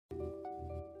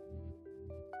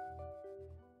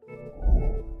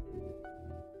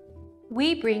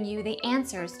We bring you the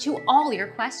answers to all your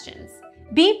questions.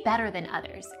 Be better than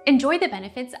others. Enjoy the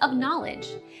benefits of knowledge.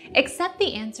 Accept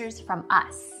the answers from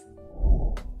us.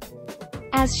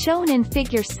 As shown in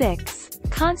Figure 6,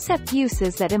 concept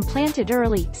uses that implanted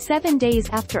early, 7 days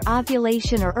after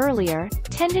ovulation or earlier,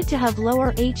 tended to have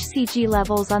lower hCG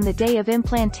levels on the day of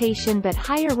implantation but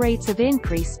higher rates of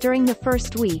increase during the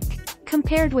first week,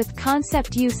 compared with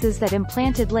concept uses that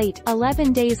implanted late,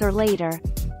 11 days or later.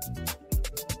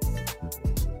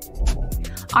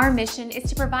 Our mission is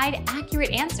to provide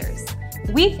accurate answers.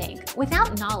 We think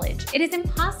without knowledge, it is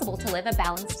impossible to live a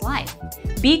balanced life.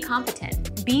 Be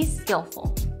competent, be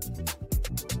skillful.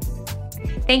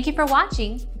 Thank you for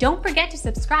watching. Don't forget to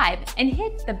subscribe and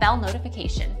hit the bell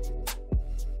notification.